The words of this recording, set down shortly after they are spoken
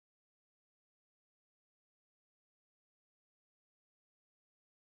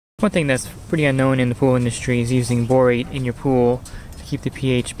One thing that's pretty unknown in the pool industry is using borate in your pool to keep the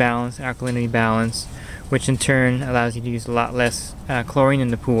pH balance, alkalinity balance, which in turn allows you to use a lot less chlorine in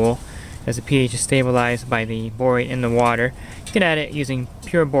the pool as the pH is stabilized by the borate in the water. You can add it using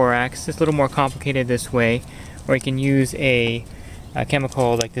pure borax. It's a little more complicated this way, or you can use a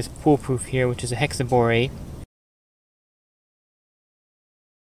chemical like this pool proof here, which is a hexaborate.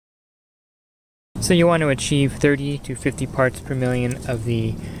 So you want to achieve 30 to 50 parts per million of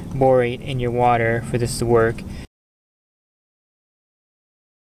the borate in your water for this to work.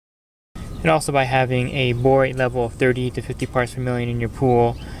 And also by having a borate level of 30 to 50 parts per million in your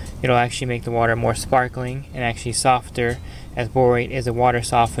pool, it'll actually make the water more sparkling and actually softer, as borate is a water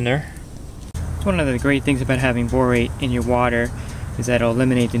softener. So one of the great things about having borate in your water is that it'll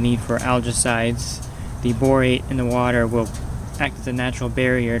eliminate the need for algicides. The borate in the water will act as a natural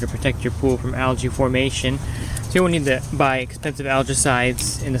barrier to protect your pool from algae formation, so you won't need to buy expensive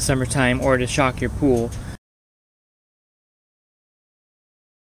algicides in the summertime or to shock your pool.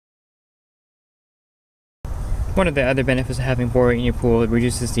 One of the other benefits of having borate in your pool, it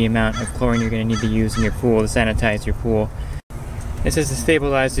reduces the amount of chlorine you're going to need to use in your pool to sanitize your pool. It says it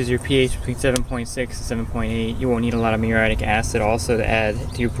stabilizes your pH between 7.6 and 7.8. You won't need a lot of muriatic acid also to add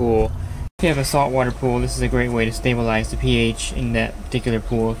to your pool. If you have a saltwater pool, this is a great way to stabilize the pH in that particular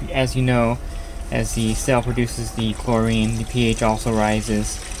pool. As you know, as the cell produces the chlorine, the pH also rises.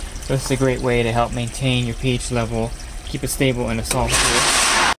 So this is a great way to help maintain your pH level, keep it stable in a salt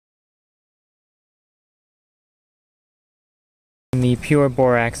pool. The pure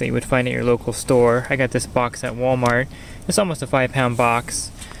borax that you would find at your local store. I got this box at Walmart. It's almost a 5-pound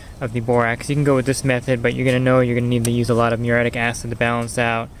box of the borax. You can go with this method, but you're going to know you're going to need to use a lot of muriatic acid to balance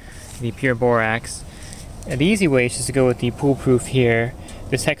out the pure borax. And the easy way is just to go with the pool proof here.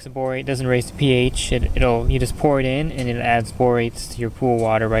 This hexaborate doesn't raise the pH. You just pour it in and it adds borates to your pool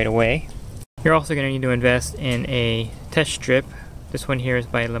water right away. You're also going to need to invest in a test strip. This one here is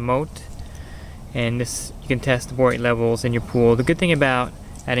by Lamotte. And this, you can test the borate levels in your pool. The good thing about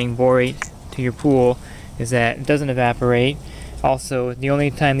adding borate to your pool is that it doesn't evaporate. Also, the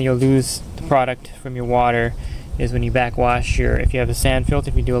only time that you'll lose the product from your water is when you backwash if you have a sand filter,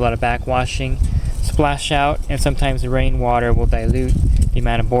 if you do a lot of backwashing, splash out, and sometimes the rainwater will dilute the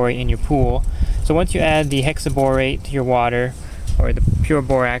amount of borate in your pool. So once you add the hexaborate to your water, or the pure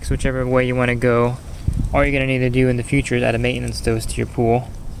borax, whichever way you want to go, all you're going to need to do in the future is add a maintenance dose to your pool.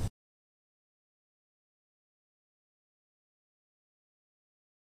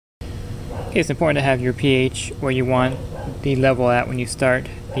 Okay, it's important to have your pH where you want the level at when you start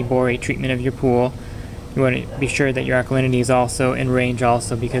the borate treatment of your pool. You want to be sure that your alkalinity is also in range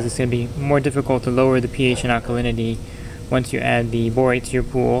also, because it's going to be more difficult to lower the pH and alkalinity once you add the borate to your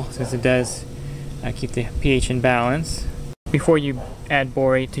pool, since it does keep the pH in balance. Before you add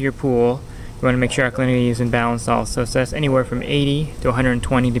borate to your pool, you want to make sure alkalinity is in balance also. So that's anywhere from 80 to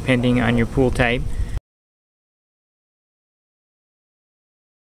 120 depending on your pool type.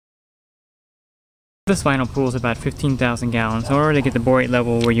 This final pool is about 15,000 gallons. In order to get the borate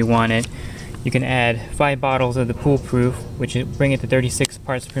level where you want it, you can add 5 bottles of the pool proof, which will bring it to 36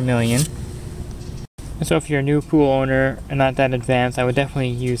 parts per million. And so if you're a new pool owner and not that advanced, I would definitely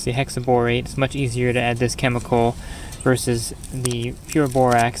use the hexaborate. It's much easier to add this chemical versus the pure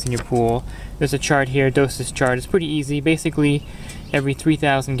borax in your pool. There's a chart here, dosage chart. It's pretty easy. Basically, every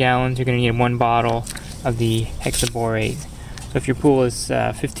 3,000 gallons, you're going to need 1 bottle of the hexaborate. So if your pool is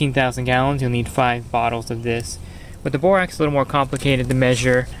 15,000 gallons, you'll need 5 bottles of this. With the borax, it's a little more complicated to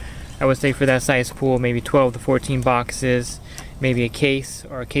measure. I would say for that size pool, maybe 12 to 14 boxes, maybe a case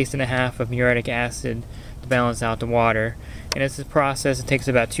or a case and a half of muriatic acid to balance out the water. And it's a process. It takes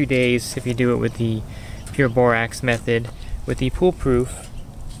about 2 days if you do it with the pure borax method. With the pool proof,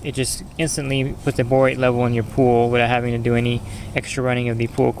 it just instantly puts the borate level in your pool without having to do any extra running of the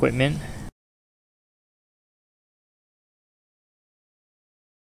pool equipment.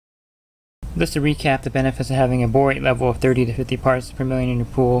 Just to recap the benefits of having a borate level of 30 to 50 parts per million in your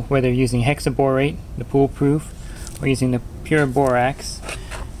pool, whether you're using hexaborate, the pool proof, or using the pure borax,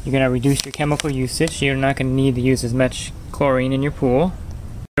 you're going to reduce your chemical usage. You're not going to need to use as much chlorine in your pool.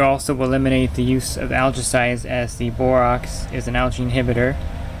 You also will eliminate the use of algicides, as the borax is an algae inhibitor.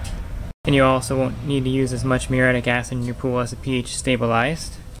 And you also won't need to use as much muriatic acid in your pool as the pH is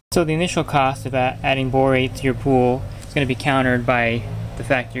stabilized. So the initial cost of adding borate to your pool is going to be countered by the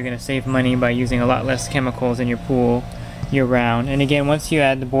fact you're going to save money by using a lot less chemicals in your pool year-round. And again, once you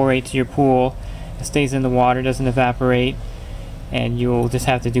add the borate to your pool, it stays in the water, doesn't evaporate, and you'll just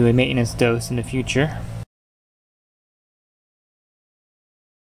have to do a maintenance dose in the future.